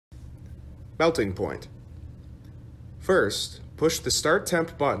Melting point. First, push the Start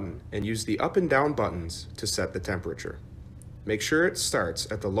Temp button and use the up and down buttons to set the temperature. Make sure it starts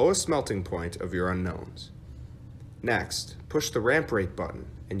at the lowest melting point of your unknowns. Next, push the Ramp Rate button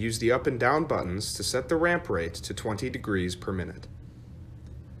and use the up and down buttons to set the ramp rate to 20 degrees per minute.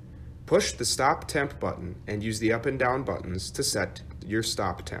 Push the Stop Temp button and use the up and down buttons to set your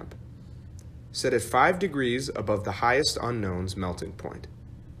stop temp. Set it 5 degrees above the highest unknown's melting point.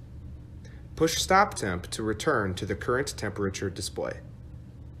 Push Stop Temp to return to the current temperature display.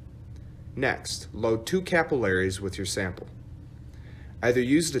 Next, load 2 capillaries with your sample. Either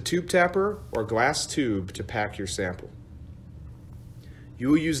use the tube tapper or glass tube to pack your sample. You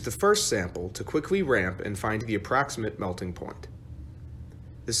will use the first sample to quickly ramp and find the approximate melting point.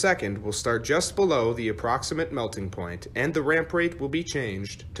 The second will start just below the approximate melting point, and the ramp rate will be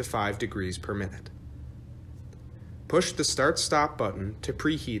changed to 5 degrees per minute. Push the Start-Stop button to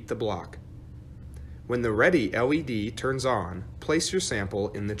preheat the block. When the Ready LED turns on, place your sample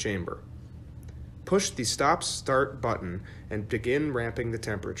in the chamber. Push the Stop-Start button and begin ramping the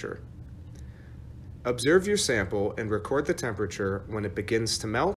temperature. Observe your sample and record the temperature when it begins to melt